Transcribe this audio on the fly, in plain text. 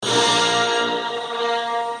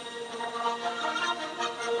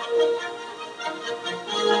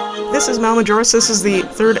this is Mal Majoris. This is the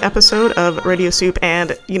third episode of Radio Soup,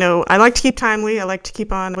 and, you know, I like to keep timely. I like to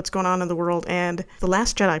keep on what's going on in the world, and The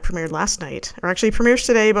Last Jedi premiered last night, or actually premieres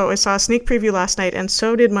today, but I saw a sneak preview last night, and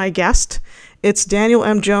so did my guest. It's Daniel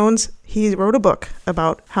M. Jones. He wrote a book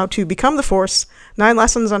about how to become the Force, 9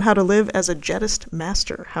 lessons on how to live as a Jedist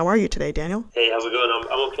master. How are you today, Daniel? Hey, how's it going?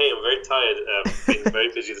 I'm okay. I'm very tired. Been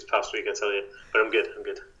very busy this past week, I tell you. But I'm good.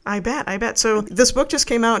 I bet. So this book just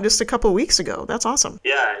came out just a couple weeks ago. That's awesome.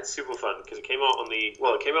 Yeah, it's super fun because it came out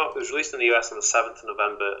it was released in the US on the 7th of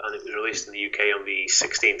November and it was released in the UK on the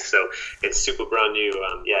 16th. So it's super brand new.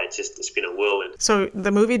 It's been a whirlwind. So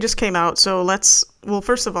the movie just came out. So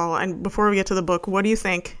first of all, and before we get to the book, what do you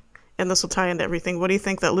think? And this will tie into everything. What do you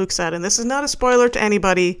think that Luke said? And this is not a spoiler to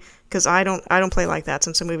anybody because I don't play like that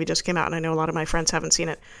since the movie just came out, and I know a lot of my friends haven't seen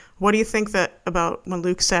it. What do you think about when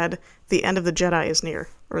Luke said the end of the Jedi is near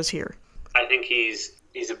or is here? I think he's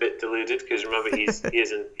a bit deluded because remember he has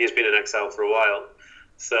been in exile for a while.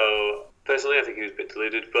 So personally, I think he was a bit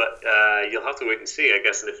deluded, but you'll have to wait and see, I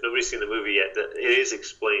guess. And if nobody's seen the movie yet, that it is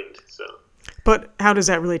explained. So. But how does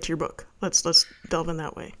that relate to your book? Let's delve in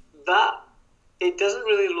that way. It doesn't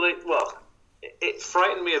really relate. Well, it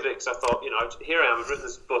frightened me a bit because I thought, here I am, I've written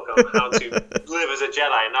this book on how to live as a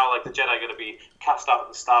Jedi, and now like the Jedi are going to be cast out of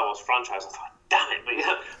the Star Wars franchise. I thought, damn it!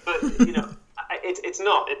 It's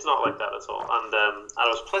not like that at all. And I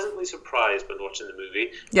was pleasantly surprised when watching the movie.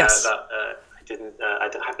 Yes. I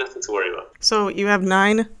have nothing to worry about. So you have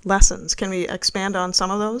 9 lessons. Can we expand on some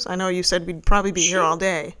of those? I know you said we'd probably be here all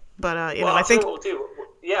day, but I think. What we'll do.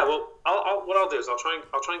 Yeah, well, what I'll do is I'll try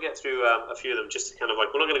and get through a few of them just to kind of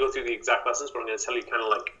like, we're not going to go through the exact lessons, but I'm going to tell you kind of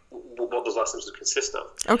like what those lessons would consist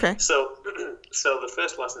of. Okay. So the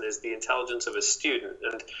first lesson is the intelligence of a student,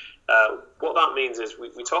 and what that means is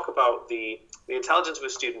we talk about the intelligence of a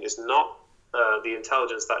student is not the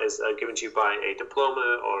intelligence that is given to you by a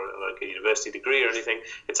diploma or like a university degree or anything.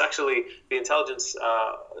 It's actually the intelligence,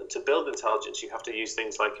 to build intelligence, you have to use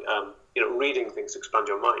things like, reading things to expand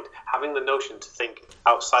your mind, having the notion to think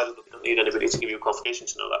outside of you don't need anybody to give you a qualification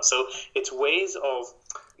to know that. So it's ways of,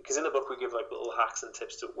 because in the book we give like little hacks and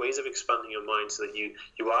tips to ways of expanding your mind so that you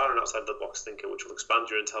are an outside the box thinker, which will expand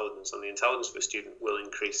your intelligence, and the intelligence of a student will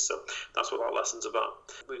increase. So that's what that lesson's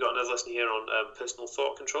about. We've got another lesson here on personal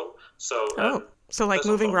thought control. So so like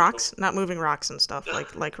moving rocks, not moving rocks and stuff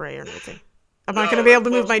like Ray or anything. Am I going to be able to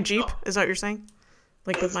move my Jeep? No. Is that what you're saying?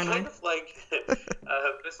 Like with my mind? It's kind of like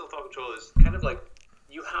personal thought control is kind of like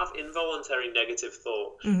you have involuntary negative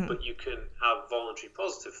thought, mm-hmm. but you can have voluntary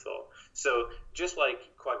positive thought. So just like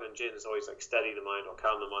Qui-Gon Jinn is always like steady the mind or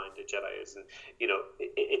calm the mind, the Jedi is, and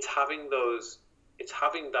it's having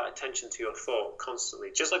that attention to your thought constantly,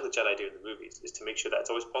 just like the Jedi do in the movies, is to make sure that it's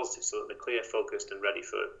always positive, so that they're clear, focused, and ready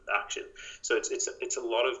for action. So it's a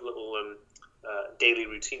lot of little daily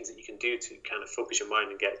routines that you can do to kind of focus your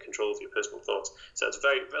mind and get control of your personal thoughts. So that's a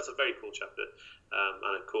very cool chapter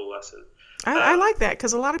and a cool lesson. I like that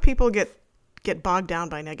because a lot of people get bogged down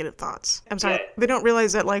by negative thoughts. I'm sorry, They don't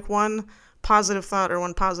realize that like one positive thought or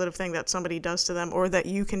one positive thing that somebody does to them or that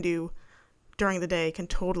you can do during the day can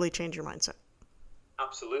totally change your mindset.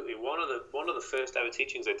 Absolutely. One of the first ever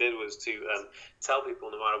teachings I did was to tell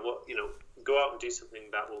people, no matter what, go out and do something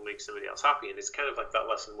that will make somebody else happy. And it's kind of like that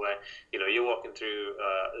lesson where, you're walking through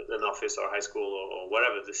an office or high school or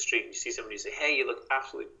wherever, the street, and you see somebody say, hey, you look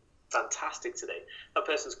absolutely fantastic today. That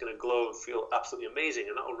person's going to glow and feel absolutely amazing,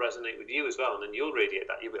 and that will resonate with you as well. And then you'll radiate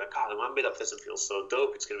that. You'll be like, God, I made that person feel so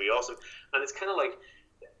dope. It's going to be awesome. And it's kind of like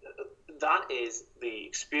that is the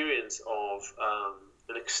experience of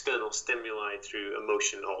an external stimuli through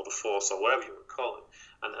emotion or the force or whatever you want to call it,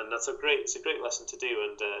 and it's a great lesson to do.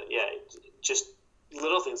 And just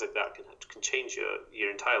little things like that can change your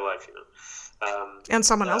entire life, and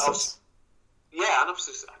someone else's. And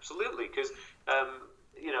absolutely, because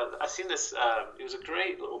I seen this. It was a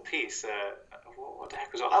great little piece. What the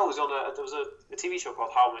heck was it on? Oh, there was a TV show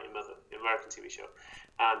called How I Met Your Mother, the American TV show,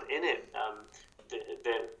 and in it,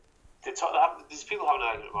 these people have an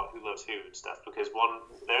argument about who loves who and stuff, because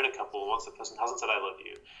they're in a couple, once the person hasn't said I love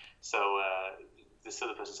you, so this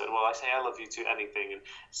other person said, well, I say I love you to anything. And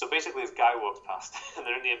so basically this guy walks past and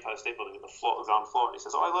they're in the Empire State Building at the ground floor, and he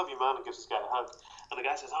says, oh, I love you, man, and gives this guy a hug. And the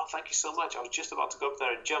guy says, oh, thank you so much, I was just about to go up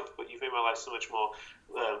there and jump, but you've made my life so much more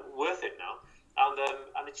worth it now. And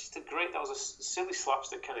it's just that was a silly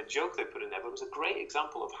slapstick kind of joke they put in there, but it was a great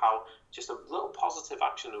example of how just a little positive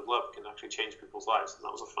action of love can actually change people's lives, and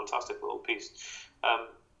that was a fantastic little piece.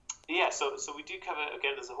 So we do cover,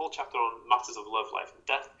 again, there's a whole chapter on matters of love, life, and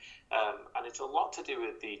death, and it's a lot to do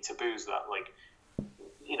with the taboos that, like,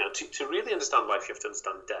 to really understand life, you have to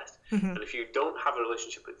understand death. Mm-hmm. And if you don't have a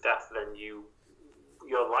relationship with death, then you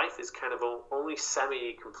your life is kind of only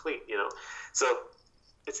semi-complete, you know. So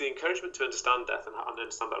it's the encouragement to understand death and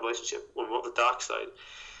understand that relationship, and what the dark side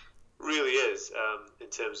really is, in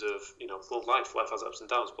terms of, you know, well, life has ups and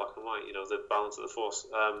downs, black and white, you know, the balance of the force.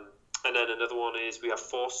 And then another one is we have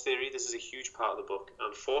force theory. This is a huge part of the book,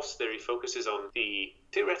 and force theory focuses on the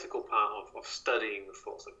theoretical part of studying the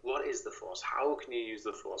force. Like, what is the force? How can you use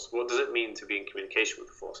the force? What does it mean to be in communication with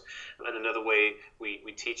the force? And another way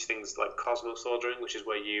we teach things like cosmos ordering, which is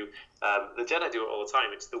where you, the Jedi do it all the time.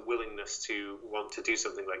 It's the willingness to want to do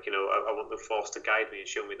something, like, you know, I want the force to guide me and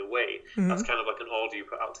show me the way. Mm-hmm. That's kind of like an order you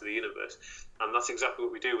put out to the universe, and that's exactly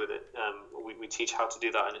what we do with it. We teach how to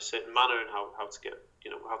do that in a certain manner, and how to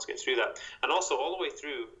get through that. And also all the way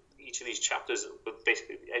through each of these chapters, but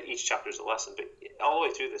basically each chapter is a lesson, but all the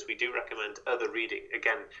way through this we do recommend other reading,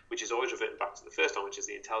 again, which is always reverting back to the first one, which is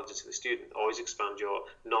the intelligence of the student. Always expand your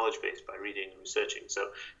knowledge base by reading and researching.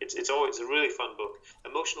 So it's always a really fun book.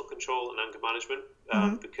 Emotional control and anger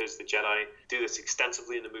management, because the Jedi do this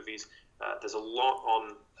extensively in the movies. There's a lot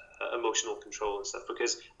on emotional control and stuff,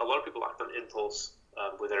 because a lot of people act on impulse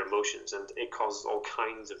with their emotions, and it causes all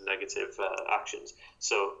kinds of negative actions.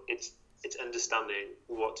 So it's understanding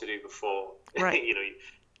what to do before, right. You know,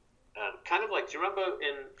 kind of like, do you remember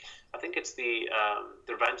in, I think it's the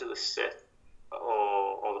Revenge of the Sith,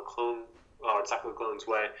 or the Clone, or Attack of the Clones,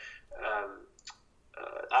 where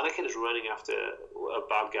Anakin is running after a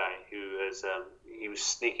bad guy who is he was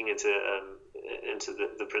sneaking into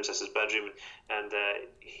the princess's bedroom, and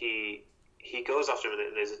he goes after him,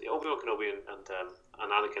 and there's Obi-Wan Kenobi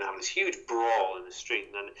and Anakin having this huge brawl in the street,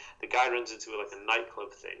 and then the guy runs into like a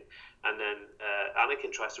nightclub thing, and then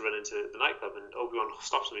Anakin tries to run into the nightclub, and Obi-Wan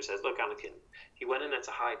stops him. He says, "Look, Anakin, he went in there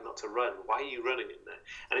to hide, not to run. Why are you running in there?"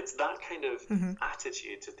 And it's that kind of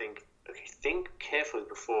attitude to think, okay, think carefully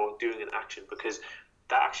before doing an action, because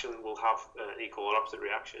that action will have an equal or opposite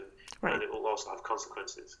reaction, right. And it will also have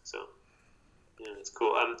consequences. So, yeah, it's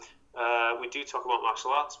cool. We do talk about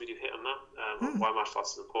martial arts. We do hit on that. Why martial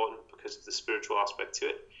arts is important, because of the spiritual aspect to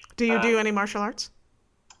it. Do you do any martial arts?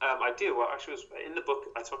 I do. Well, actually, in the book,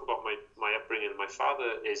 I talk about my upbringing. My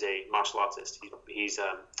father is a martial artist. He's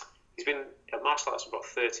been a martial artist for about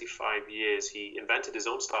 35 years. He invented his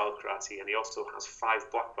own style of karate, and he also has 5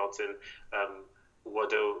 black belts in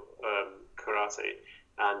Wado karate.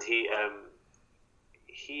 And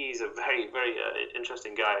he's a very, very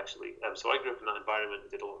interesting guy, actually. So I grew up in that environment,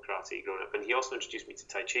 did a lot of karate growing up, and he also introduced me to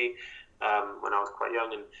Tai Chi when I was quite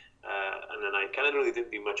young, and then I kind of really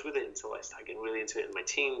didn't do much with it until I started getting really into it in my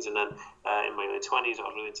teens, and then in my early 20s I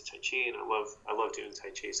was really into Tai Chi, and I love doing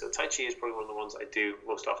Tai Chi. So Tai Chi is probably one of the ones I do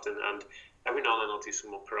most often, and every now and then I'll do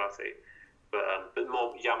some more karate, but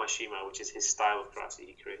more Yamashima, which is his style of karate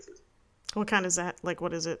he created. What kind is that? Like,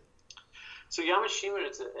 what is it? So Yamashima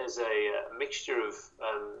is a mixture of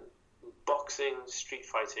boxing, street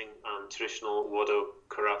fighting, and traditional Wado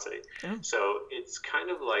karate. Oh. So it's kind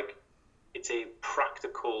of like, it's a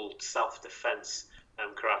practical self-defense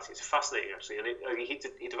karate. It's fascinating, actually, and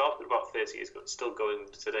he developed it about 30 years ago. It's still going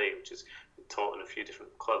today, which is taught in a few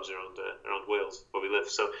different clubs around Wales where we live.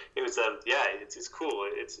 So it was it's cool.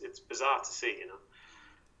 It's bizarre to see, you know.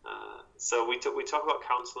 So we talk about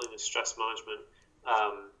counseling and stress management.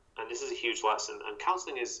 And this is a huge lesson, and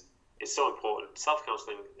counseling is so important.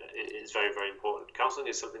 Self-counseling is very, very important. Counseling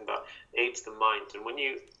is something that aids the mind, and when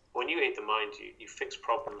you aid the mind, you fix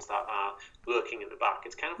problems that are lurking in the back.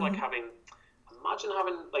 It's kind of like imagine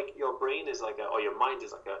having, like, your brain is like or your mind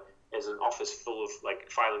is is an office full of like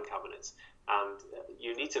filing cabinets, and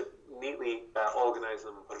you need to neatly organize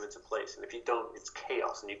them and put them into place. And if you don't, it's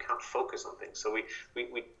chaos, and you can't focus on things. So we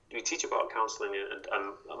teach about counseling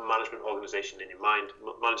and management, organization in your mind,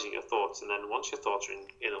 managing your thoughts, and then once your thoughts are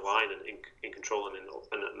in a line and in control and in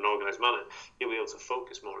an organized manner, you'll be able to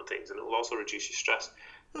focus more on things, and it will also reduce your stress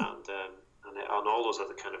and all those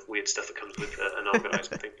other kind of weird stuff that comes with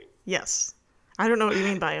unorganized thinking. Yes. I don't know what you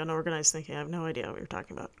mean by unorganized thinking. I have no idea what you're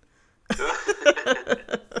talking about.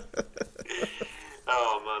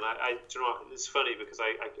 Oh man, do you know what? It's funny because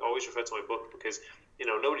I always refer to my book, because, you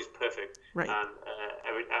know, nobody's perfect, right? And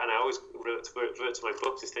I always revert to my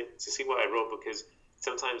book to see what I wrote, because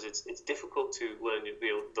sometimes it's difficult to learn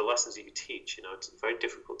the lessons that you teach. You know, it's very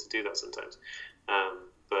difficult to do that sometimes.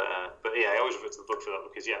 But yeah, I always refer to the book for that,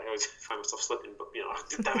 because I always find myself slipping. But, you know,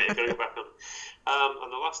 damn it, I gotta go back on.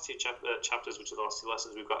 And the last 2 chapters, which are the last 2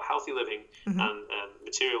 lessons, we've got healthy living and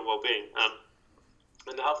material well-being.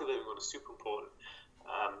 And the healthy living one is super important.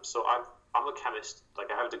 So I'm a chemist, like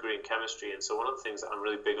I have a degree in chemistry, and so one of the things that I'm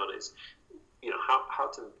really big on is, you know, how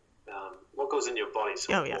to what goes in your body is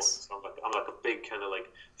so important. Yes. So I'm like I'm like a big kind of like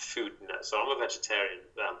food nut. So I'm a vegetarian,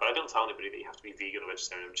 but I don't tell anybody that you have to be vegan or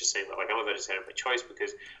vegetarian. I'm just saying that like I'm a vegetarian by choice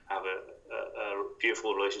because I have a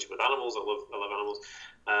beautiful relationship with animals. I love animals,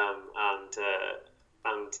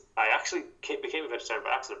 and I actually became a vegetarian by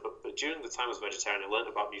accident. But during the time I was a vegetarian, I learned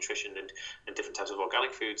about nutrition and different types of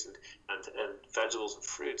organic foods and vegetables and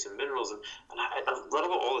fruits and minerals. And I read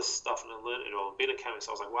about all this stuff and I learned it all. And being a chemist,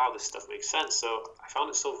 I was like, wow, this stuff makes sense. So I found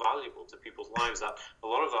it so valuable to people's lives that a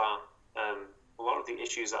lot of the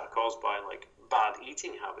issues that are caused by like bad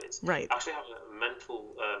eating habits actually have a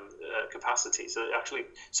mental capacity. So it actually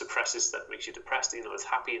suppresses that, makes you depressed. You know, it's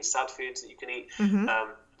happy and sad foods that you can eat.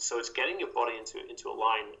 So it's getting your body into a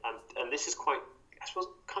line, and this is quite, I suppose,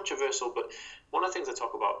 controversial. But one of the things I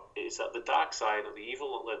talk about is that the dark side or the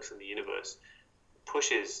evil that lurks in the universe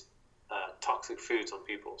pushes toxic foods on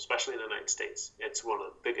people, especially in the United States. It's one of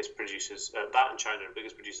the biggest producers, that and China are the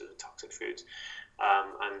biggest producers of toxic foods,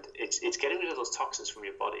 and it's getting rid of those toxins from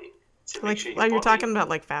your body. You're talking about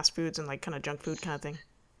like fast foods and like kind of junk food kind of thing.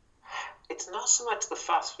 It's not so much the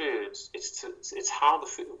fast foods; it's how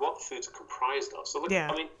what the foods are comprised of. So look,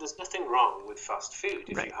 I mean, there's nothing wrong with fast food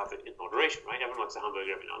if you have it in moderation, right? Everyone likes a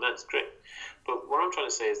hamburger every now and then; it's great. But what I'm trying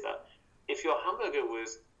to say is that if your hamburger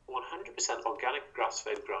was 100% organic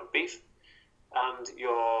grass-fed ground beef, and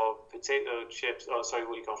your potato chips, what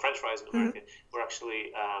you call French fries in America, were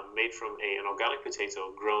actually made from an organic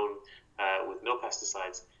potato grown with no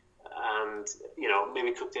pesticides, and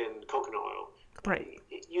maybe cooked in coconut oil. Right.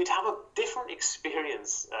 You'd have a different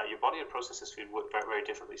experience. Your body would process this food very, very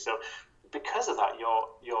differently. So, because of that,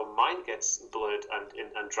 your mind gets blurred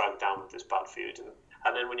and dragged down with this bad food,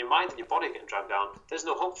 and then when your mind and your body get dragged down, there's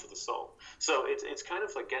no hope for the soul. So it's kind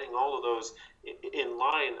of like getting all of those in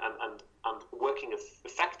line and working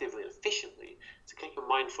effectively and efficiently to get your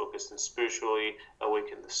mind focused and spiritually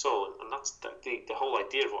awaken the soul, and that's the whole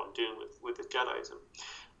idea of what I'm doing with the Jediism.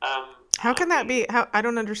 How can that be? I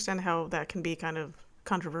don't understand how that can be kind of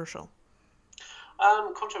controversial.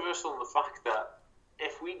 Controversial in the fact that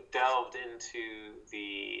if we delved into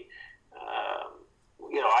the,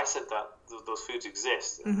 I said that those foods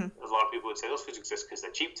exist. Mm-hmm. A lot of people would say those foods exist because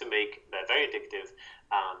they're cheap to make, they're very addictive,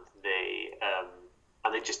 and they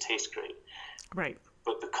just taste great. Right.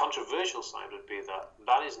 But the controversial side would be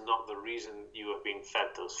that is not the reason you are being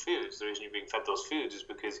fed those foods. The reason you're being fed those foods is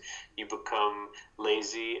because you become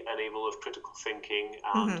lazy, unable of critical thinking,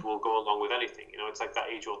 and will go along with anything. It's like that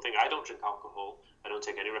age-old thing. I don't drink alcohol. I don't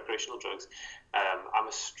take any recreational drugs. I'm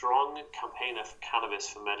a strong campaigner for cannabis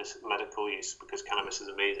for medical use because cannabis is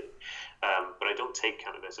amazing. But I don't take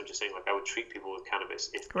cannabis. I'm just saying, like, I would treat people with cannabis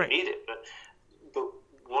if they need it. But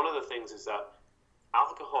one of the things is that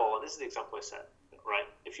alcohol, and this is the example I said, right?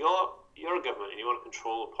 If you're a government and you want to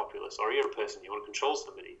control a populace, or you're a person, you want to control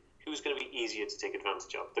somebody, who's going to be easier to take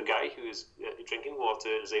advantage of? The guy who is drinking water,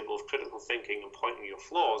 is able of critical thinking and pointing your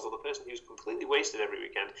flaws, or the person who's completely wasted every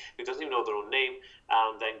weekend, who doesn't even know their own name,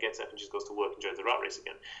 and then gets up and just goes to work and joins the rat race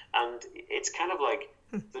again? And it's kind of like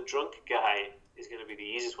the drunk guy is going to be the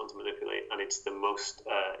easiest one to manipulate, and it's the most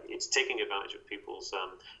it's taking advantage of people's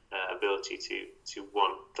ability to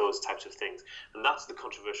want those types of things, and that's the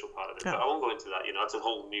controversial part of it. But I won't go into that. That's a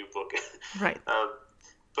whole new book. Right.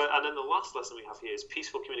 And then the last lesson we have here is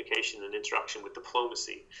peaceful communication and interaction with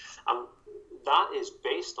diplomacy, and that is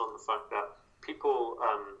based on the fact that people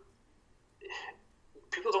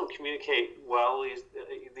don't communicate well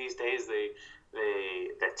these days.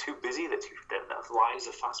 They're too busy. Their lives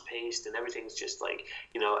are fast paced, and everything's just like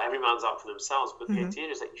every man's out for themselves. But the idea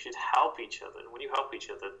is that you should help each other, and when you help each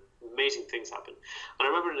other, amazing things happen. And I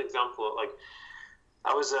remember an example. Like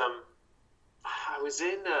I was in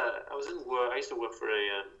work. I used to work for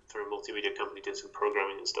a multimedia company, did some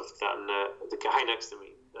programming and stuff like that. And the guy next to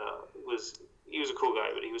me was a cool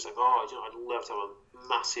guy, but he was like, I'd love to have a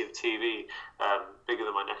massive TV, bigger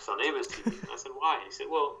than my next door neighbor's TV. And I said, why? He said,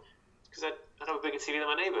 well, because I'd have a bigger TV than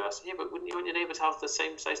my neighbor. I said, yeah, but wouldn't you want your neighbor to have the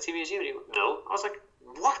same size TV as you? And he went, no. I was like,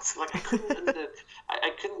 what? Like I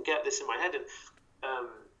couldn't get this in my head. And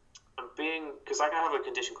because I have a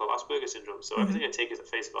condition called Asperger's syndrome, so everything I take is at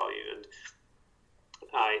face value, and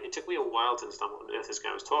it took me a while to understand what on earth this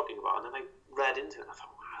guy was talking about, and then I read into it, and I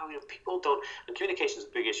thought, wow, people don't, and communication is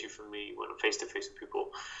a big issue for me when I'm face to face with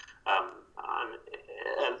people,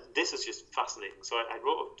 and this is just fascinating. So I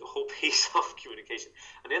wrote a whole piece of communication,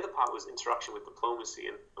 and the other part was interaction with diplomacy,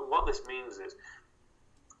 and what this means is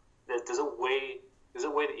that there's a way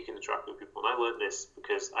that you can interact with people, and I learned this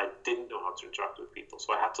because I didn't know how to interact with people,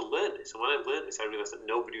 so I had to learn this. And when I learned this, I realized that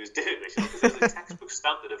nobody was doing this, because there's a textbook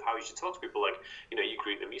standard of how you should talk to people. Like, you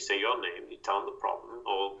greet them, you say your name, you tell them the problem,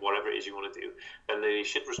 or whatever it is you want to do, then they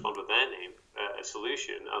should respond with their name, a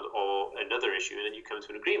solution, or another issue, and then you come to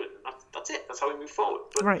an agreement. And that's it. That's how we move forward.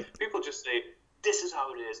 But Right. people just say, this is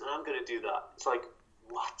how it is, and I'm going to do that. It's like,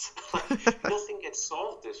 what? Nothing gets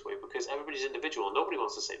solved this way because everybody's individual. Nobody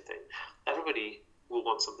wants the same thing. Everybody will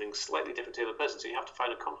want something slightly different to the other person. So you have to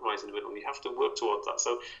find a compromise in the middle, and you have to work towards that.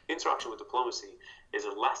 So the interaction with diplomacy is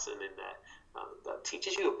a lesson in there that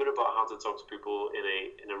teaches you a bit about how to talk to people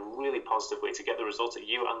in a really positive way to get the results that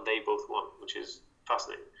you and they both want, which is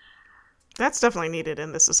fascinating. That's definitely needed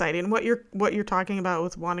in this society. And what you're talking about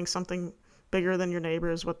with wanting something bigger than your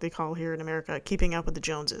neighbor is what they call here in America keeping up with the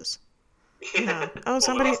Joneses. Yeah. Oh,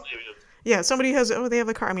 somebody. Yeah, somebody has. Oh, they have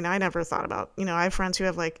a car. I mean, I never thought about. I have friends who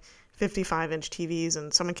have like 55-inch TVs,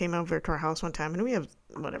 and someone came over to our house one time, and we have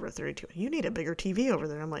whatever 32. You need a bigger TV over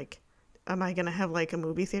there. I'm like, am I gonna have like a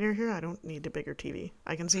movie theater here? I don't need a bigger TV.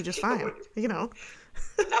 I can see just fine. That was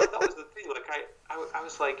the thing. Like I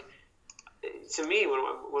was like, to me,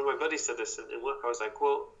 when my buddy said this in work, I was like,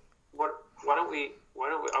 well, why don't we?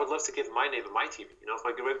 I would love to give my neighbor my TV. If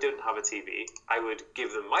my neighbor didn't have a TV, I would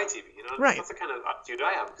give them my TV. Right. That's the kind of attitude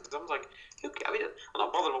I have. Because I'm like, I'm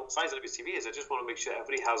not bothered what size of his TV is. I just want to make sure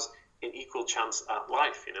everybody has an equal chance at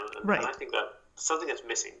life. Right. And I think that something that's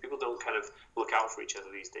missing. People don't kind of look out for each other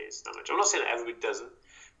these days that much. I'm not saying that everybody doesn't.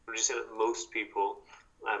 I'm just saying that most people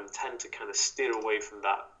tend to kind of steer away from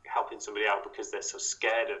that, helping somebody out because they're so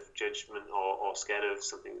scared of judgment or scared of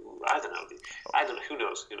something. I don't know. Who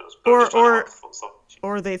knows?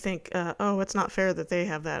 Or they think, it's not fair that they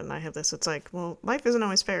have that and I have this. It's like, well, life isn't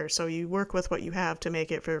always fair, so you work with what you have to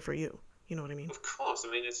make it fair for you. You know what I mean? Of course.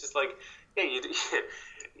 I mean, it's just like,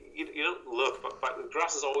 you don't look, but the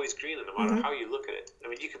grass is always greener no matter how you look at it. I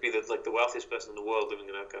mean, you could be the wealthiest person in the world living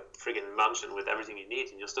in a friggin' mansion with everything you need,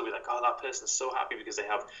 and you'll still be like, oh, that person's so happy because they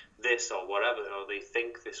have this or whatever, or they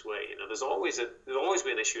think this way. There's always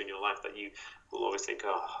be an issue in your life that you will always think,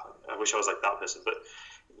 oh, I wish I was like that person. But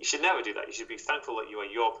you should never do that. You should be thankful that you are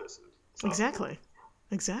your person. So. Exactly.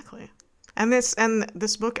 And this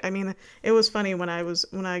book, I mean, it was funny when I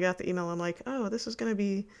got the email. I'm like, oh, this is gonna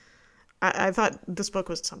be. I thought this book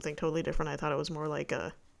was something totally different. I thought it was more like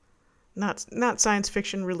a, not science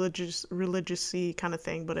fiction, religious-y kind of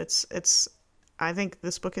thing, but it's. I think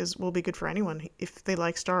this book will be good for anyone if they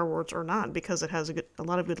like Star Wars or not, because it has a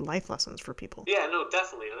lot of good life lessons for people. Yeah, no,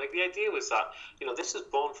 definitely. Like the idea was that this is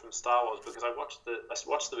born from Star Wars because I watched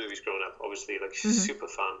the movies growing up. Obviously, super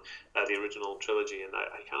fan of the original trilogy, and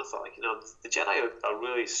I kind of thought the Jedi are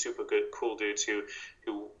really super good, cool dudes who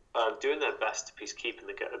are doing their best to peacekeep in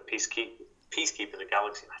the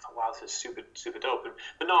galaxy. And I thought, wow, this is super super dope.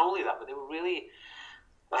 But not only that, but they were really.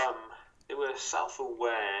 They were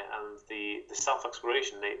self-aware, and the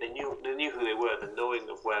self-exploration. They knew who they were, the knowing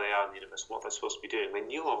of where they are in the universe, what they're supposed to be doing. They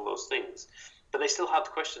knew all those things, but they still had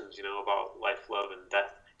questions, about life, love, and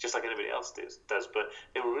death, just like anybody else does. But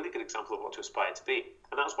they were a really good example of what to aspire to be,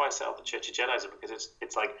 and that's why I set up the Church of Jedi, because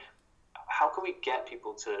it's like, how can we get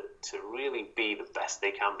people to really be the best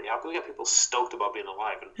they can be? How can we get people stoked about being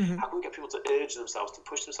alive? And how can we get people to urge themselves, to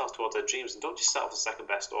push themselves towards their dreams, and don't just settle for second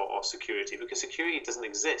best or security, because security doesn't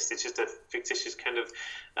exist. It's just a fictitious kind of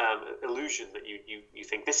illusion that you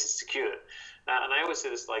think this is secure. And I always say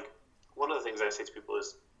this, like, one of the things I say to people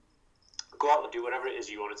is, go out and do whatever it is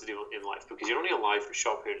you wanted to do in life, because you're only alive for a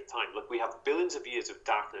short period of time. Look, we have billions of years of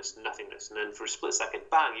darkness, nothingness, and then for a split second,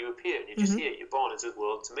 bang, you appear, and you're just here, you're born into the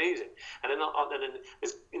world, it's amazing. And then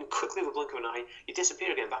in quickly the blink of an eye, you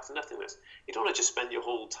disappear again back to nothingness. You don't want to just spend your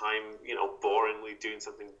whole time, boringly doing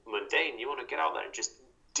something mundane. You want to get out there and just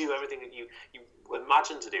do everything that you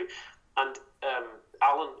imagine to do. And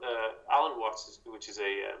Alan Watts, which is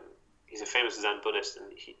he's a famous Zen Buddhist,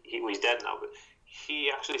 and he's dead now, but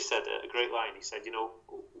he actually said a great line. He said,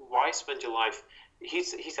 why spend your life? He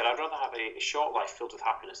said, I'd rather have a short life filled with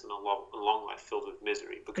happiness than a long life filled with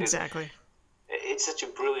misery. Because exactly. It's such a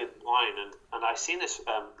brilliant line. And I've seen this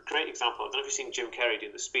great example. I don't know if you've seen Jim Carrey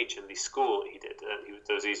doing the speech in the school he did.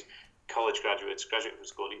 There was these college graduates graduating from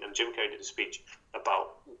school, and Jim Carrey did a speech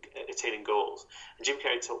about attaining goals. And Jim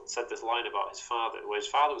Carrey said this line about his father, where his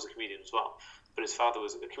father was a comedian as well. But his father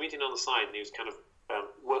was a comedian on the side, and he was kind of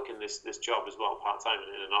working this job as well, part-time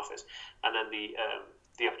in an office. And then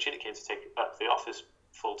the opportunity came to take up the office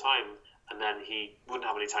full-time, and then he wouldn't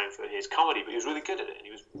have any time for his comedy, but he was really good at it, and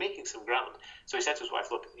he was making some ground. So he said to his wife,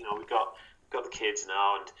 look, we've got the kids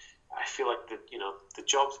now, and I feel like the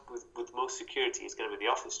jobs with most security is going to be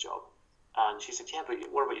the office job. And she said, yeah, but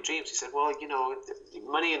what about your dreams? He said, well,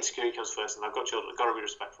 money and security comes first, and I've got children, I've got to be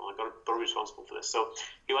respectful, I've got to be responsible for this. So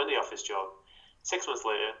he went to the office job. 6 months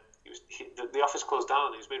later, the office closed down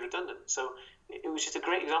and he was made redundant. So it was just a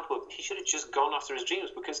great example of he should have just gone after his dreams,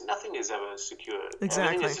 because nothing is ever secure. Exactly.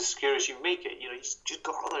 Everything is as secure as you make it. You just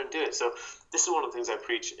go out there and do it. So this is one of the things I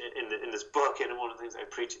preach in this book, and one of the things I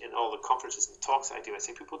preach in all the conferences and talks I do. I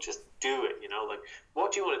say, people, just do it. Like,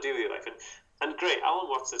 what do you want to do with your life? And great, Alan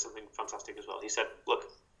Watts said something fantastic as well. He said, look,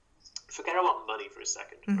 forget about money for a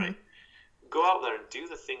second, right? Go out there and do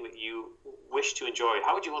the thing that you wish to enjoy.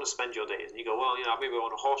 How would you want to spend your days? And you go, well, maybe I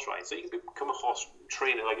want a horse ride. So you can become a horse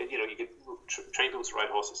trainer. Like, you could train people to ride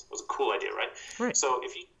horses. It was a cool idea, right? Right. So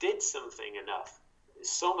if you did something enough,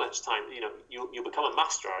 so much time, you'll become a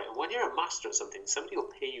master at it. And when you're a master at something, somebody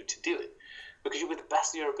will pay you to do it, because you'll be the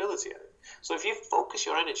best of your ability at it. So if you focus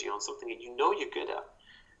your energy on something that you know you're good at,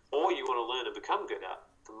 or you want to learn and become good at,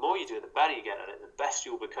 the more you do it, the better you get at it, the best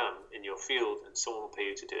you'll become in your field, and someone will pay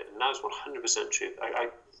you to do it. And that's 100% true.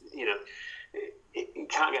 You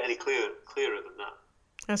can't get any clearer than that.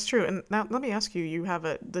 That's true. And now let me ask you, you have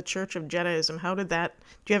the Church of Jediism. How did that,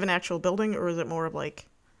 do you have an actual building, or is it more of like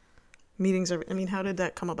meetings? How did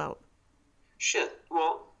that come about? Sure.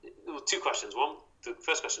 Well, there were two questions. One, the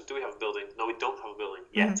first question, do we have a building? No, we don't have a building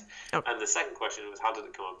yet. Mm-hmm. Okay. And the second question was, how did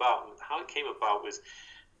it come about? And how it came about was,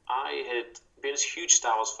 I had been a huge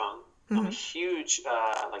Star Wars fan. I'm a huge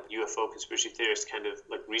UFO conspiracy theorist kind of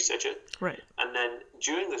like researcher. Right. And then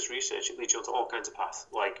during this research, it leads you onto all kinds of paths,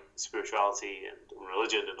 like spirituality and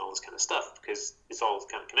religion and all this kind of stuff, because it's all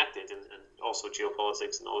kind of connected, and also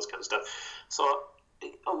geopolitics and all this kind of stuff. So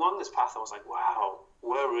along this path, I was like, wow,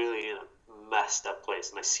 we're really in a messed up place.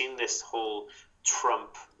 And I seen this whole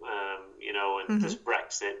Trump, and this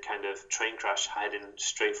Brexit kind of train crash heading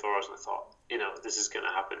straight for us, and I thought, this is going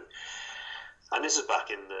to happen. And this is back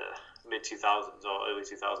in the mid-2000s or early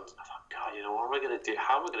 2000s. I thought, God, what am I going to do?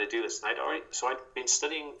 How am I going to do this? And I'd been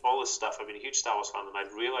studying all this stuff. I've been a huge Star Wars fan, and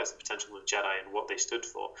I'd realized the potential of Jedi and what they stood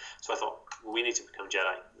for. So I thought, we need to become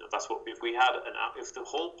Jedi. That's what, if the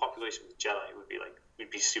whole population was Jedi, we'd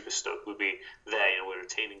be super stoked. We'd be there, we're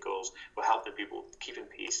attaining goals, we're helping people, keeping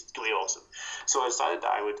peace. It's going to be awesome. So I decided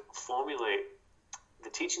that I would formulate the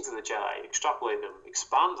teachings of the Jedi, extrapolate them,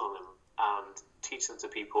 expand on them, and teach them to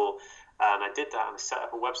people. And I did that, and I set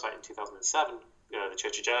up a website in 2007, the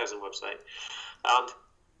Church of Jediism website. And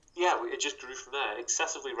it just grew from there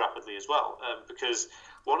excessively rapidly as well, because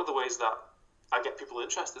one of the ways that I get people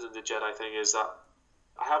interested in the Jedi thing is that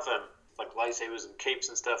I have like lightsabers and capes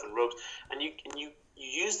and stuff and robes, and you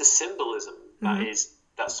use the symbolism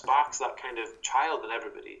that sparks that kind of child in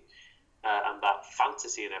everybody, and that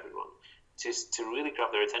fantasy in everyone, to really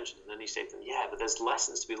grab their attention. And then you say to them, but there's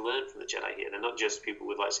lessons to be learned from the Jedi here. They're not just people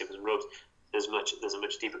with lightsabers and robes. There's a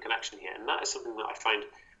much deeper connection here, and that is something that I find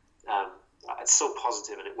it's so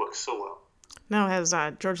positive, and it works so well. Now, has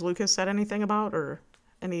George Lucas said anything about, or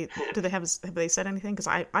any? Have they said anything? Because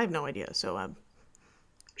I have no idea. So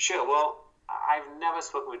Sure. Well, I've never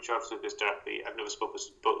spoken with George Lucas directly. I've never spoken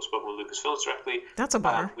with Lucasfilms directly. That's a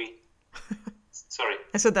bummer. Sorry.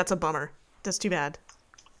 I said that's a bummer. That's too bad.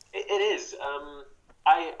 It is.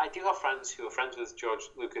 I do have friends who are friends with George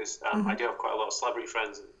Lucas. I do have quite a lot of celebrity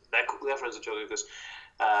friends, and they're friends with George Lucas.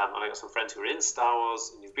 And I got some friends who are in Star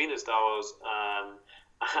Wars and who've been in Star Wars.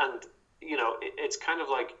 And it's kind of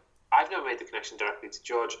like, I've never made the connection directly to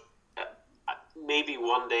George. Maybe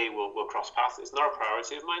one day we'll cross paths. It's not a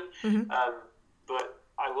priority of mine. But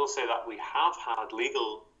I will say that we have had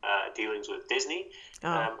legal dealings with Disney,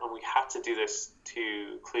 and we had to do this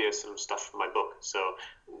to clear some stuff from my book. So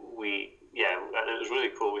and it was really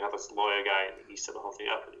cool. We had this lawyer guy, and he set the whole thing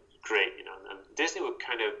up, and it was great, and Disney were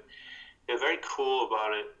they're very cool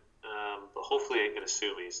about it, but hopefully they ain't going to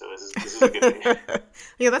sue me, so this is a good thing.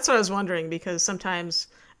 Yeah, that's what I was wondering, because sometimes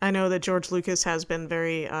I know that George Lucas has been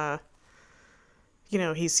very,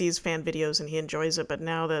 he sees fan videos and he enjoys it, but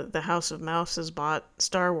now that the House of Mouse has bought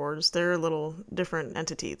Star Wars, they're a little different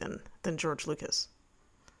entity than George Lucas.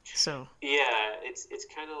 So it's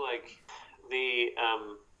kind of like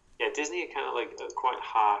Disney are kind of like quite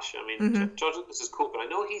harsh. I mean, George Lucas is cool, but I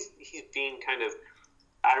know he's been kind of.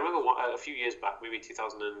 I remember a few years back, maybe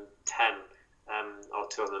 2010 or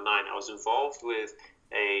 2009, I was involved with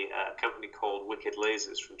a company called Wicked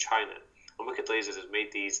Lasers from China. And Wicked Lasers has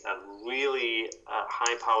made these really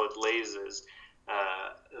high-powered lasers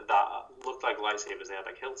that looked like lightsabers. They had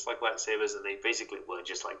like hilts like lightsabers, and they basically were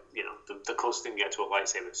just like, the closest thing you get to a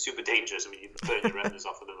lightsaber. It's super dangerous. I mean, you burn your retinas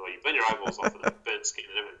off of them, or you burn your eyeballs off of them, burn skin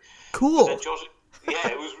and everything. Cool. But then George,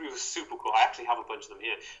 it was super cool. I actually have a bunch of them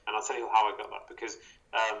here, and I'll tell you how I got that, because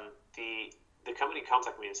the company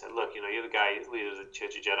contacted me and said, look, you're the guy, leader of the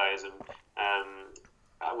Church of Jediism,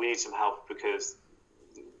 we need some help, because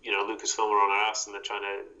Lucasfilm are on our ass and they're trying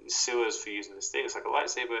to sue us for using this thing. It's like a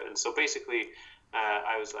lightsaber. And so basically,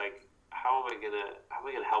 I was like, how am I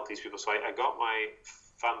gonna help these people? So I got my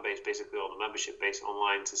fan base, basically, or the membership base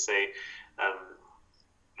online to say,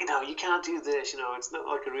 you can't do this, it's not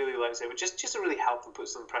like a really lightsaber, just to really help them put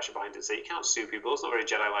some pressure behind it and say, you can't sue people, it's not very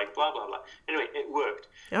Jedi-like, blah, blah, blah. Anyway, it worked.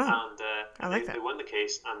 Oh, and I like that. They won the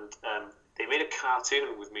case, and they made a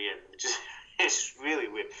cartoon with me in, which is it's really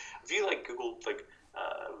weird. If you, Google,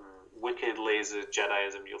 Wicked Laser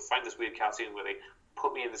Jediism, you'll find this weird cartoon where they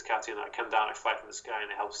put me in this cartoon and I come down, I fly from the sky, and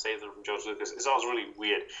I help save them from George Lucas. It's always really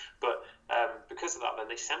weird. But because of that, then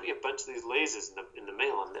they sent me a bunch of these lasers in the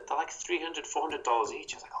mail, and they're like $300, $400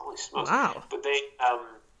 each. I was like, holy smokes. Wow. But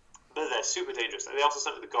they're super dangerous. They also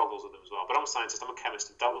sent me the goggles with them as well. But I'm a scientist, I'm a chemist,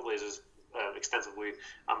 I've dealt with lasers extensively.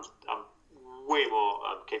 I'm way more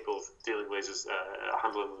capable of dealing lasers,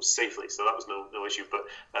 handling them safely, so that was no issue. But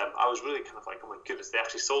I was really kind of like, oh my goodness, they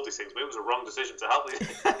actually sold these things. Maybe it was a wrong decision to help these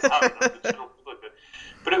things out.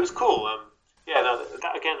 But it was cool.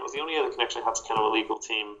 That again was the only other connection I had to kind of a legal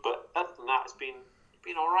team. But other than that, it's been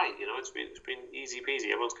all right. It's been easy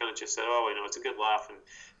peasy. Everyone's kind of just said, oh, it's a good laugh, and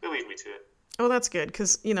they leave me to it. Oh, that's good,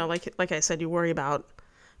 because like I said, you worry about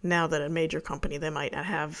now that a major company, they might not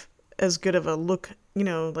have as good of a look,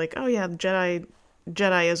 like, oh yeah,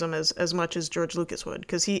 Jediism as much as George Lucas would,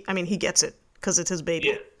 because he gets it because it's his baby.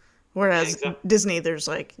 Yeah. Whereas yeah, exactly. Disney, there's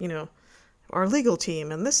our legal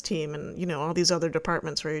team and this team and all these other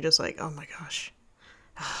departments where you're just like, oh my gosh.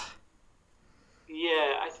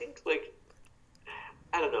 Yeah, I think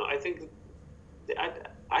I don't know. I think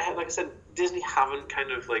I had, like I said, Disney haven't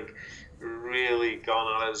kind of really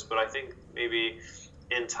gone at us, but I think maybe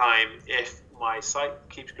in time, if my site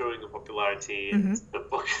keeps growing in popularity and the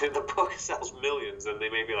book sells millions, and they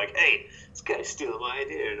may be like, hey, this guy's stealing my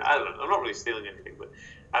idea. And I don't know. I'm not really stealing anything, but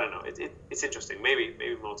I don't know. It's interesting. Maybe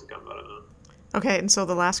more to come. I don't know. Okay, and so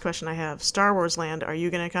the last question I have: Star Wars Land. Are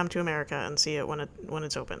you going to come to America and see it when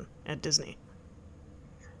it's open at Disney?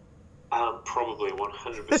 Probably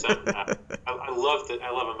 100%. I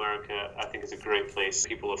love America. I think it's a great place.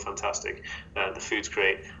 People are fantastic. The food's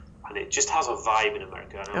great. And it just has a vibe in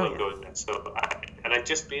America, and I love going there. So, I've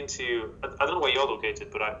just been to. I don't know where you're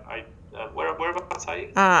located, but whereabouts are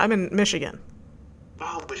you? I'm in Michigan.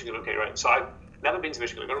 Oh, Michigan. Okay, right. So I've never been to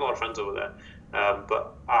Michigan. I've got a lot of friends over there,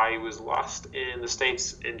 but I was last in the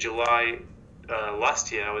States in July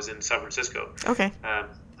last year. I was in San Francisco. Okay.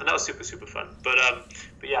 And that was super, super fun. But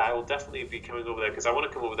yeah, I will definitely be coming over there because I want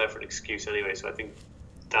to come over there for an excuse anyway. So I think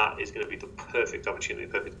that is going to be the perfect opportunity,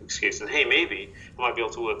 perfect excuse. And hey, maybe I might be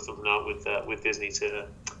able to work something out with Disney to,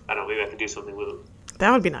 I don't know, maybe I can do something with them.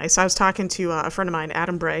 That would be nice. I was talking to a friend of mine,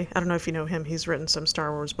 Adam Bray. I don't know if you know him. He's written some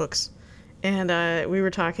Star Wars books. And we were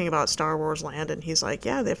talking about Star Wars Land, and he's like,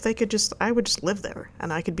 yeah, if they could I would just live there,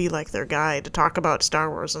 and I could be like their guide to talk about Star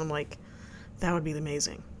Wars. And I'm like, that would be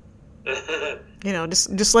amazing.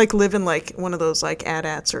 Just live in one of those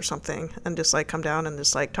AT-ATs or something, and just come down and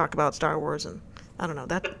just talk about Star Wars. And I don't know,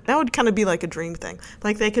 that would kind of be like a dream thing.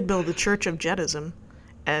 Like they could build a Church of Jedism,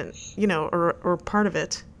 and or part of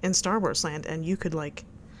it in Star Wars Land, and you could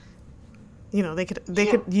you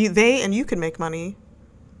could make money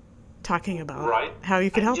talking about how you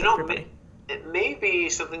could help everybody. It may be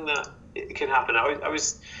something that it can happen.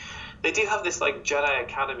 They do have this Jedi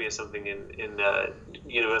Academy or something in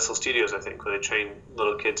Universal Studios, I think, where they train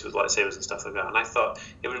little kids with lightsabers and stuff like that. And I thought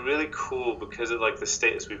it would be really cool because of the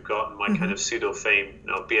status we've got and my kind of pseudo fame,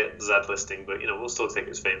 be it Z listing, but we'll still take it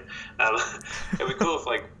as fame. It'd be cool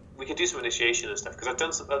if we could do some initiation and stuff, because I've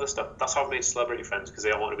done some other stuff. That's how I've made celebrity friends, because they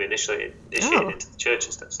all want to be initiated into the church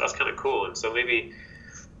and stuff. So that's kind of cool. And so maybe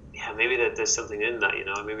there's something in that,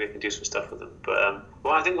 maybe I can do some stuff with them. But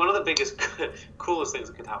I think one of the biggest, coolest things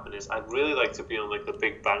that could happen is I'd really like to be on the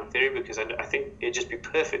Big Bang Theory, because I think it'd just be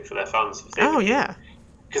perfect for their fans. Yeah.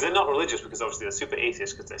 Because they're not religious, because obviously they're super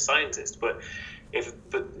atheists because they're scientists. But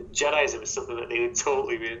Jediism is something that they would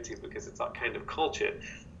totally be into, because it's that kind of culture.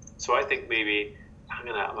 So I think maybe I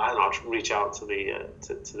don't know, reach out to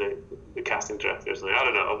the casting director or something. I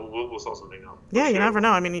don't know. We'll sort something out. Yeah, you never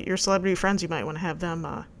know. I mean, your celebrity friends, you might want to have them.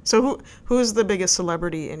 So who is the biggest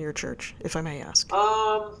celebrity in your church, if I may ask?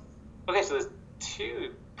 Okay, so there's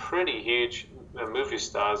two pretty huge movie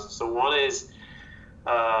stars. So one is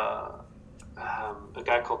a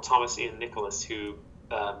guy called Thomas Ian Nicholas, who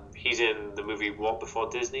he's in the movie Walk Before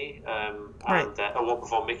Disney, Walk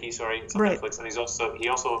Before Mickey, sorry, it's on Netflix, and he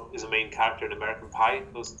also is a main character in American Pie,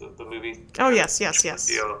 the movie. Oh yes.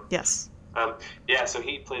 So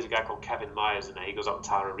he plays a guy called Kevin Myers in there. He goes up to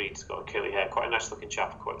Tara Reid. He's got curly hair, quite a nice looking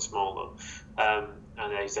chap, quite small though,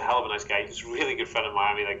 and he's a hell of a nice guy. He's a really good friend of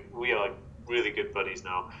mine. I mean, we are really good buddies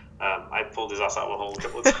now. I pulled his ass out of a hole a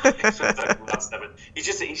couple of times.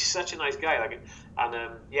 He's such a nice guy.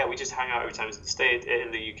 We just hang out every time he's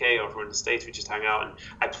in the UK, or if we're in the States, we just hang out. And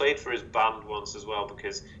I played for his band once as well,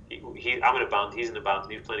 because I'm in a band, he's in a band,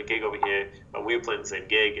 and he was playing a gig over here, and we were playing the same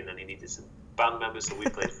gig, and then he needed some band members, so we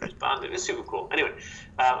played for his band. It was super cool. Anyway,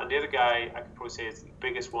 and the other guy I could probably say is the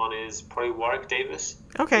biggest one is probably Warwick Davis.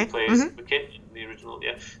 Okay. He plays McKit in the original,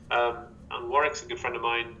 and Warwick's a good friend of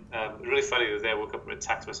mine. It was really funny the other day I woke up with a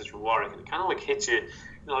text message from Warwick, and it kind of like hits you,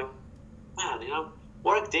 like, man,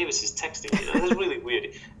 Warwick Davis is texting me. That's really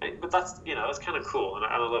weird, but that's that's kind of cool, and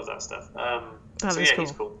I love that stuff. Cool.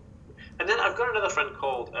 He's cool. And then I've got another friend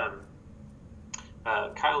called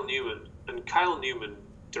Kyle Newman, and Kyle Newman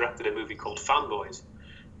directed a movie called Fanboys.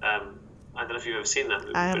 I don't know if you've ever seen that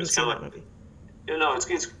movie. I haven't seen that movie.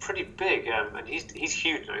 It's pretty big, and he's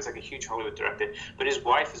huge now. He's like a huge Hollywood director. But his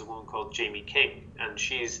wife is a woman called Jamie King, and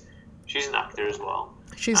she's an actor as well.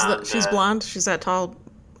 She's blonde. She's that tall.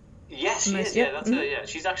 Yes, she is. Yeah, that's her. Yeah,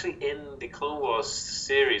 she's actually in the Clone Wars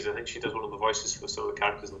series. I think she does one of the voices for some of the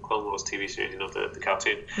characters in the Clone Wars TV series. The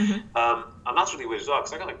cartoon. And that's really weird as well,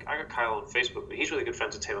 because I got Kyle on Facebook, but he's really good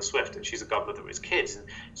friends with Taylor Swift, and she's a godmother of his kids. And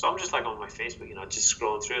so I'm just like on my Facebook, just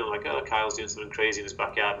scrolling through, and I'm like, oh, Kyle's doing something crazy in his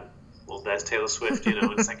backyard. And, well, there's Taylor Swift, and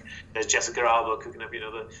it's like there's Jessica Alba cooking up,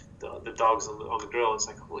 the dogs on the grill. It's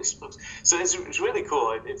like, holy smokes! So it's really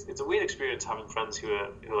cool. It's a weird experience having friends who are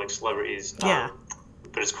like celebrities. Yeah.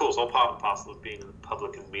 But it's cool. It's all part and parcel of being in the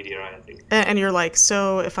public and media, I think. And you're like,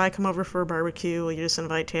 so if I come over for a barbecue, will you just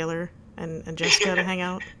invite Taylor and Jessica to hang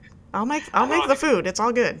out? I'll make the food. It's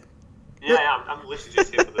all good. Yeah, I'm literally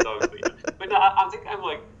just here for the dogs. But no, I think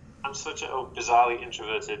I'm such a bizarrely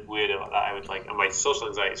introverted weirdo like that. I would and my social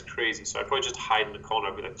anxiety is crazy, so I'd probably just hide in the corner.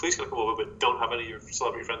 I'd be like, please can I come over, but don't have any of your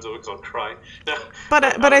celebrity friends over because I'll cry.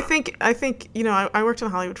 But I think I worked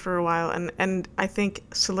in Hollywood for a while, and I think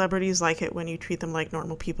celebrities like it when you treat them like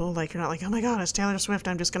normal people. Like, you're not like, oh my god, it's Taylor Swift,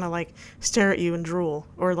 I'm just gonna stare at you and drool.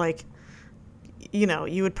 Or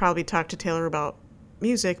you would probably talk to Taylor about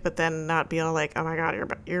music, but then not be all like, oh my god,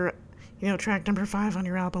 you're track number 5 on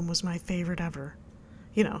your album was my favorite ever.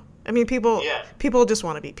 I mean, people just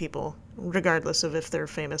want to be people, regardless of if they're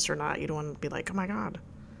famous or not. You don't want to be like, oh my god,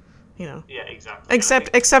 Yeah, exactly.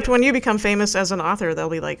 Except when you become famous as an author, they'll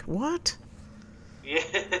be like, what? Yeah.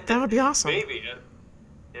 That would be awesome. Maybe.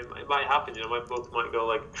 It might happen. My book might go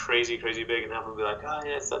like crazy big, and have them be like, oh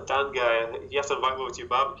yeah, it's that Dan guy. You have to invite him over to your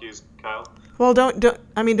barbecues, Kyle. Well, don't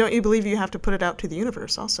you believe you have to put it out to the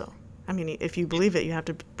universe also? I mean, if you believe it, you have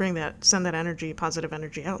to send that energy, positive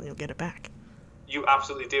energy out, and you'll get it back. You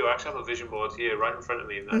absolutely do. I actually have a vision board here right in front of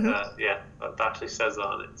me that actually says that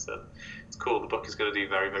on it. So it's cool. The book is going to do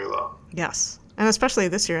very, very well. Yes. And especially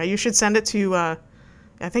this year. You should send it to, I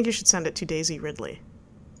think you should send it to Daisy Ridley.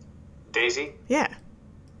 Daisy? Yeah.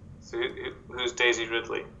 So who's Daisy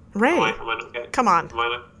Ridley? Ray. Am I not getting, come on.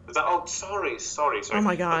 Sorry. Oh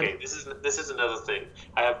my god. Okay, this is another thing.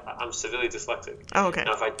 I'm severely dyslexic. Oh, okay.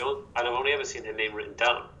 Now, I've only ever seen her name written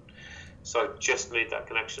down. So I just made that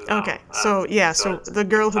connection now. Okay, so the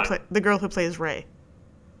girl who plays Ray.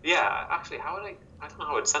 Yeah, actually, I don't know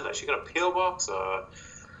how I'd send it. She got a PO box or.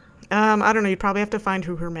 I don't know. You'd probably have to find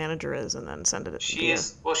who her manager is and then send it.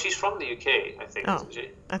 She's from the UK, I think. Oh, isn't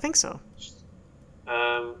she? I think so.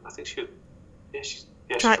 I think she.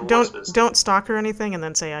 Don't stalk her or anything, and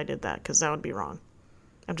then say I did that, because that would be wrong.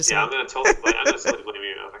 I'm just saying. I'm going to totally blame you.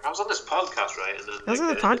 I was on this podcast, right? And then, I was on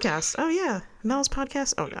the podcast. Oh, yeah. Mel's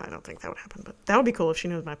podcast? Oh, no, I don't think that would happen. But that would be cool if she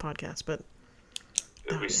knew my podcast. But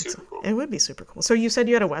it would be super cool. It would be super cool. So you said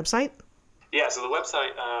you had a website? Yeah, so the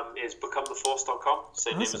website is becometheforce.com.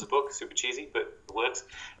 Same name as the book. Super cheesy, but it works.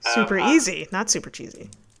 Super easy, not super cheesy.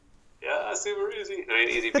 Yeah, super easy. I mean,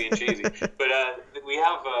 easy being cheesy. But we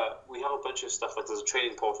have a bunch of stuff. Like, there's a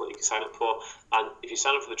training portal that you can sign up for. And if you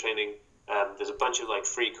sign up for the training, there's a bunch of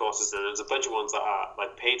free courses, and there's a bunch of ones that are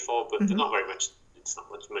paid for, but they're not very much. It's not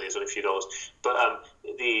much money; it's only a few dollars. But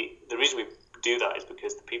the reason we do that is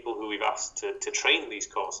because the people who we've asked to train these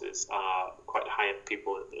courses are quite high up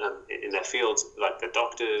people in their fields, like they're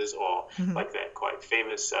doctors or like they're quite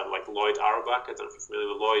famous, like Lloyd Auerbach. I don't know if you're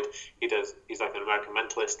familiar with Lloyd. He's like an American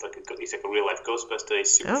mentalist, he's like a real life Ghostbuster.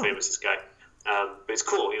 He's super famous, this guy. But it's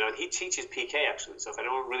cool, he teaches PK actually. So if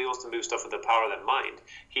anyone really wants to move stuff with the power of their mind,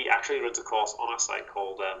 he actually runs a course on our site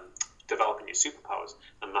called Developing Your Superpowers,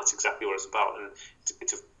 and that's exactly what it's about. And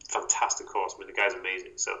it's a fantastic course. I mean, the guy's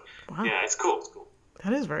amazing. So yeah, it's cool. It's cool.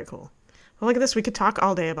 That is very cool. Well, look at this. We could talk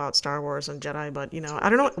all day about Star Wars and Jedi, but I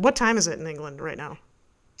don't know what time is it in England right now.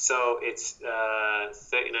 So it's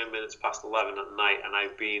 39 minutes past 11 at night, and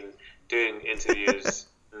I've been doing interviews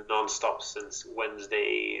non-stop since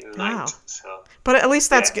Wednesday night. Wow. So, but at least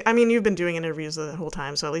that's. Yeah. I mean, you've been doing interviews the whole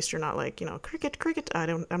time, so at least you're not like, cricket. I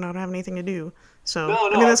don't have anything to do. So No,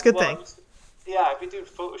 I mean, that's a good thing. Yeah, I've been doing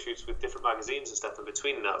photo shoots with different magazines and stuff in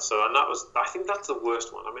between that. So, and I think that's the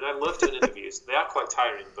worst one. I mean, I love doing interviews. They are quite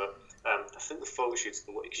tiring, but I think the photo shoots,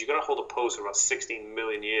 because you've got to hold a pose for about 16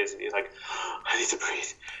 million years, and you're like, I need to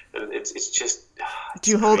breathe. And it's just.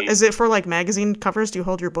 Do you hold? Is it for like magazine covers? Do you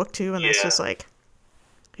hold your book too? And it's just like.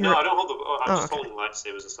 No, I don't hold the book. I'm just okay. holding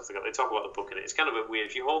lightsabers and stuff like that. They talk about the book in it. It's kind of a weird.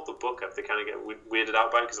 If you hold the book up, they kind of get weirded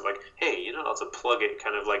out by it because they're like, hey, you're not allowed to plug it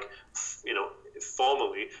kind of like,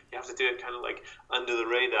 formally. You have to do it kind of like under the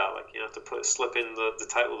radar. Like you have to slip in the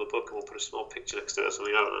title of the book and we'll put a small picture next to it or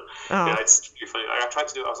something. I don't know. Oh. Yeah, it's really funny. I tried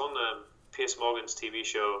to do it. I was on Piers Morgan's TV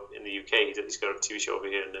show in the UK. He's got a TV show over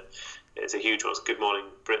here, and it's a huge one. It's Good Morning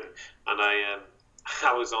Britain. And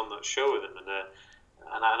I was on that show with him, and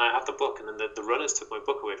I had the book, and then the runners took my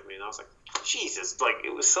book away from me, and I was like, Jesus, like,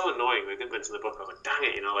 it was so annoying. They didn't mention the book. I was like, dang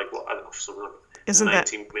it, like, what, I don't know, something like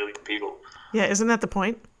 19 million people. Yeah, isn't that the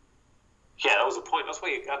point? Yeah, that was the point. That's why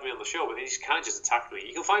you had me on the show, but he just kind of just attacked me.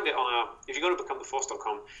 You can find it on if you go to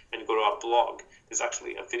becometheforce.com and go to our blog, there's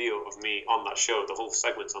actually a video of me on that show. The whole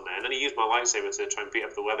segment's on there. And then he used my lightsaber to try and beat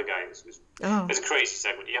up the weather guy. It's a crazy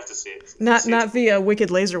segment. You have to see it. Not the Wicked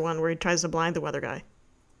Laser one where he tries to blind the weather guy.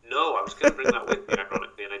 No, I was going to bring that with me,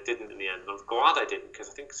 ironically, and I didn't in the end. And I'm glad I didn't, because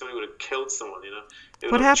I think somebody would have killed someone,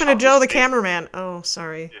 What happened to Joe, the cameraman? Oh,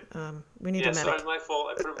 sorry. Yeah. We need a medic. Yeah, sorry, my fault.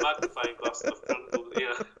 I put a magnifying glass in the front of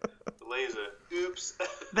the laser. Oops.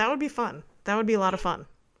 That would be fun. That would be a lot of fun.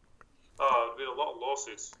 Oh, there'd be a lot of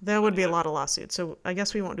lawsuits. There would be a lot of lawsuits, so I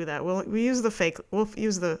guess we won't do that. We'll use the fake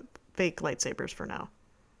lightsabers for now.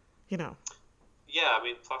 Yeah, I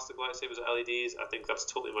mean, plastic lightsabers or LEDs, I think that's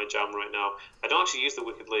totally my jam right now. I don't actually use the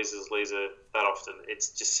Wicked Lasers laser that often. It's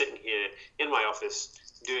just sitting here in my office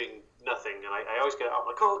doing nothing, and I always get up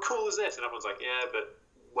like, oh, cool is this? And everyone's like, yeah, but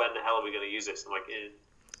when the hell are we going to use this? I'm like,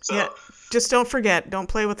 So, yeah, just don't forget, don't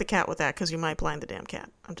play with the cat with that, because you might blind the damn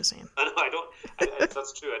cat. I'm just saying. I know,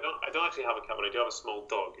 that's true. I don't actually have a cat, but I do have a small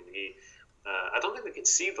dog, and I don't think they can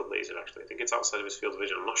see the laser, actually. I think it's outside of his field of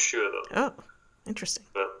vision. I'm not sure, though. Oh, interesting.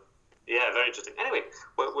 But... yeah, very interesting. Anyway,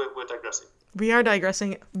 we're digressing. We are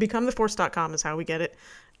digressing. BecomeTheForce.com is how we get it.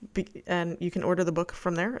 And you can order the book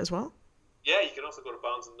from there as well? Yeah, you can also go to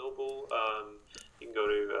Barnes & Noble. You can go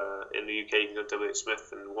to, in the UK, you can go to W.H.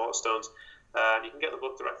 Smith and Waterstones. You can get the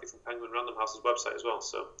book directly from Penguin Random House's website as well,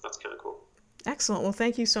 so that's kind of cool. Excellent. Well,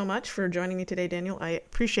 thank you so much for joining me today, Daniel. I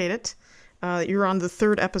appreciate it. You're on the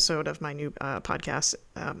 3rd episode of my new podcast,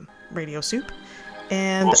 Radio Soup.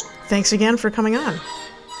 And awesome. Thanks again for coming on.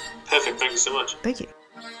 Perfect. Thank you so much. Thank you.